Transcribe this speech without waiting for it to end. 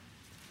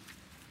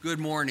Good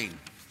morning.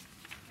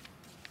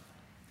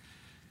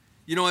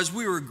 You know, as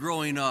we were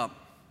growing up,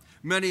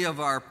 many of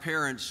our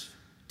parents,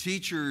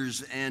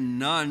 teachers, and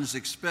nuns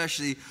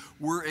especially,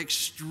 were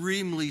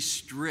extremely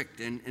strict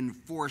and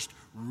enforced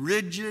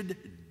rigid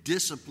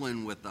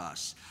discipline with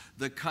us.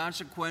 The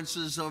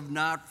consequences of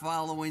not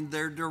following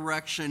their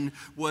direction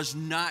was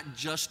not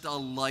just a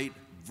light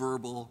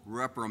verbal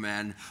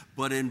reprimand,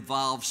 but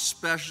involved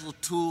special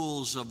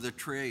tools of the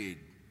trade,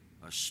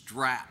 a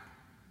strap,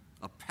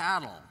 a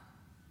paddle,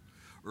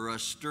 or a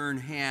stern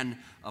hand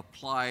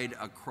applied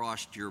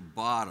across your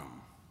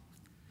bottom.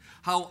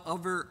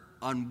 However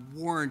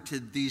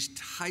unwarranted these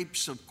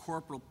types of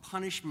corporal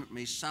punishment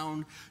may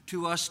sound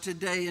to us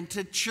today and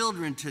to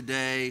children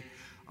today,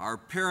 our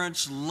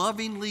parents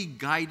lovingly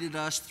guided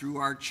us through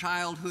our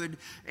childhood,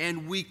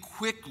 and we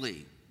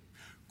quickly,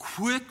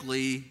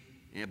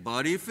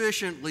 but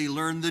efficiently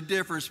learned the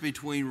difference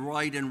between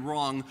right and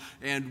wrong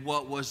and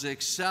what was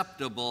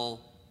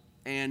acceptable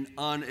and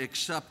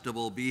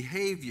unacceptable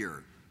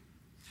behavior.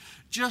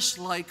 Just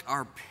like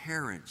our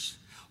parents,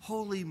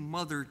 Holy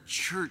Mother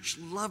Church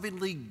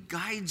lovingly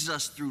guides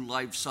us through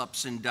life's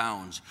ups and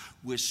downs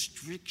with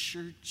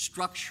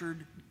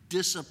structured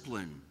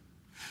discipline,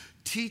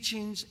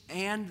 teachings,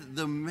 and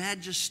the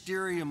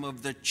magisterium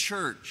of the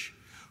church,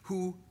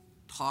 who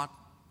taught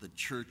the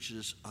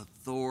church's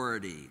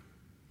authority.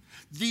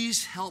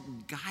 These help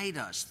guide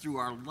us through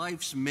our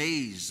life's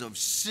maze of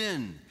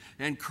sin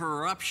and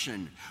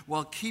corruption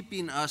while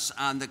keeping us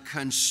on the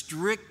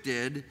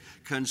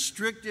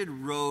constricted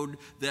road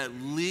that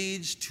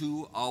leads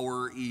to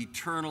our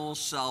eternal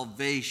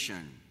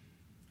salvation.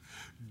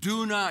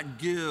 Do not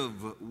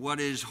give what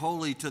is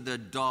holy to the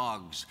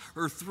dogs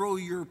or throw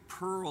your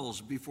pearls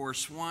before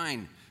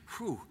swine.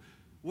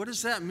 What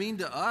does that mean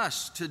to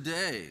us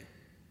today?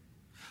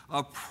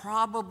 A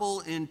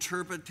probable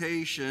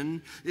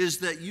interpretation is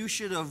that you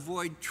should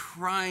avoid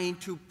trying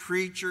to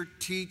preach or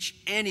teach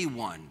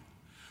anyone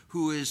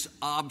who is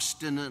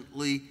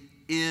obstinately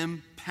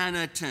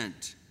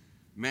impenitent.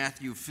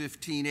 Matthew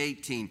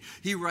 15:18.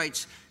 He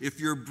writes,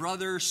 "If your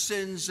brother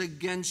sins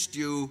against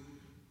you,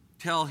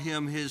 tell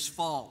him his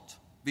fault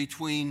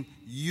between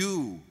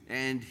you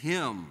and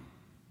him.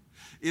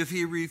 If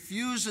he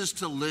refuses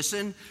to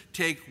listen,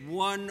 take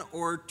one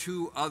or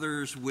two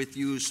others with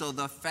you so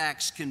the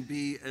facts can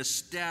be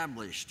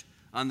established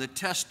on the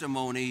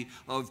testimony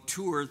of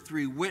 2 or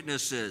 3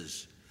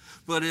 witnesses.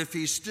 But if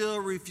he still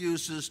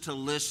refuses to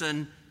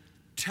listen,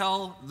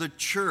 tell the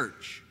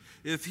church.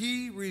 If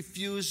he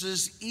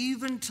refuses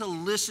even to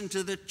listen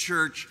to the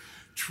church,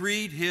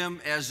 treat him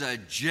as a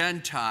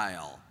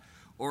Gentile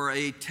or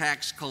a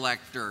tax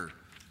collector."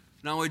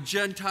 Now, a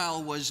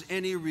Gentile was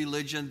any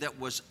religion that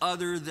was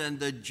other than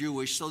the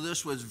Jewish, so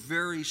this was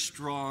very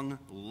strong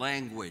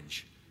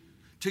language.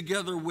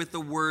 Together with the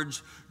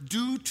words,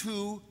 "Do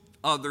to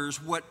others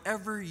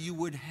whatever you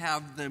would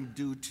have them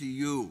do to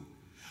you."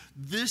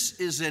 This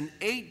is an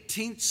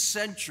 18th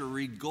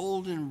century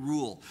golden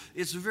rule.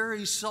 It's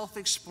very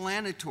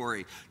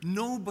self-explanatory.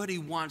 Nobody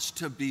wants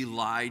to be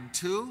lied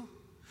to,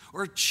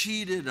 or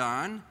cheated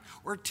on,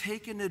 or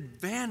taken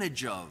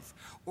advantage of,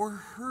 or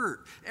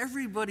hurt.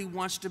 Everybody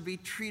wants to be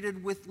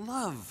treated with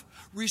love,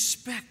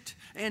 respect,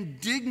 and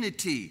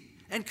dignity,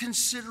 and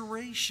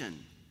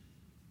consideration.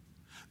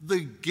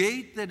 The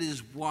gate that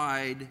is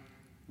wide,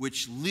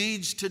 which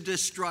leads to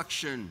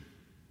destruction.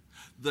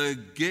 The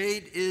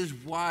gate is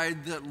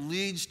wide that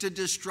leads to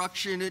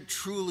destruction, it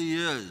truly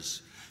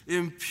is.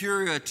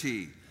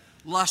 Impurity,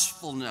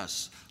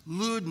 lustfulness,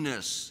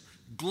 lewdness,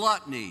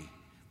 gluttony,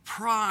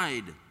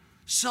 pride,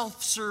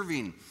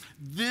 self-serving.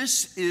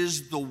 This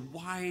is the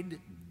wide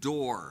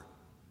door,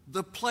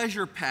 the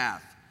pleasure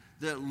path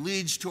that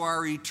leads to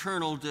our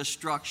eternal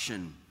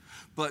destruction.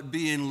 But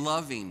being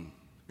loving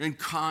and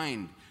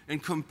kind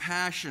and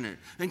compassionate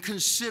and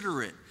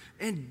considerate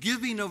and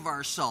giving of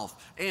ourselves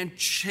and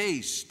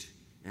chaste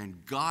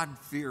and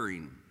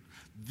God-fearing,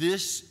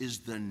 this is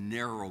the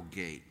narrow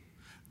gate,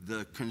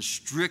 the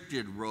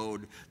constricted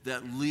road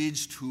that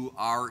leads to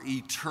our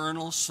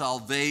eternal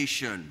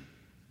salvation.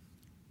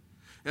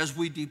 As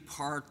we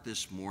depart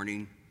this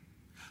morning,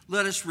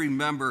 let us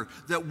remember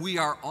that we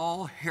are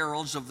all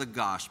heralds of the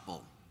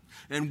gospel,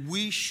 and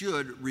we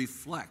should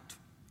reflect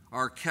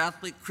our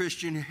Catholic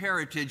Christian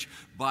heritage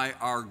by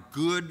our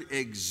good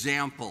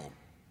example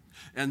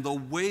and the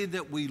way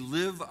that we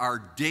live our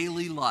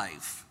daily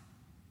life.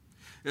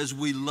 As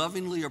we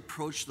lovingly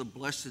approach the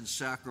Blessed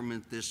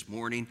Sacrament this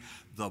morning,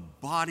 the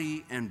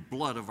body and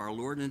blood of our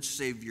Lord and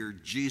Savior,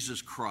 Jesus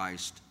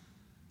Christ,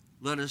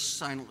 let us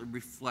silently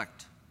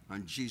reflect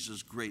on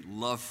Jesus' great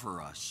love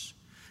for us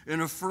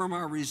and affirm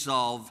our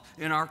resolve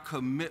and our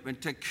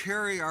commitment to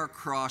carry our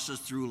crosses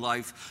through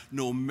life,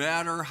 no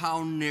matter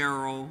how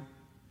narrow,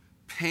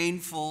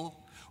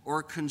 painful,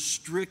 or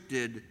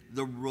constricted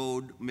the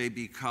road may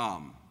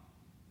become.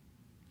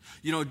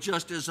 You know,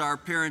 just as our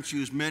parents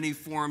use many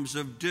forms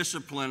of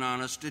discipline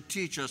on us to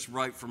teach us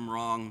right from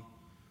wrong,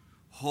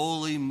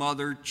 Holy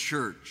Mother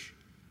Church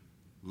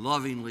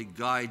lovingly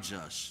guides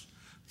us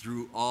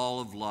through all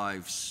of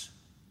life's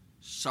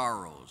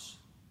sorrows,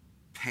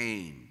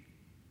 pain,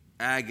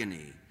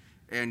 agony,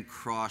 and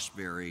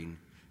cross-bearing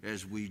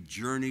as we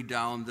journey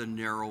down the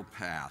narrow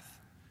path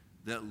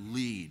that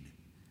lead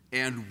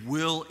and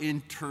will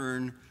in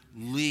turn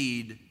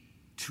lead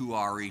to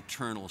our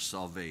eternal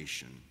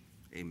salvation.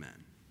 Amen.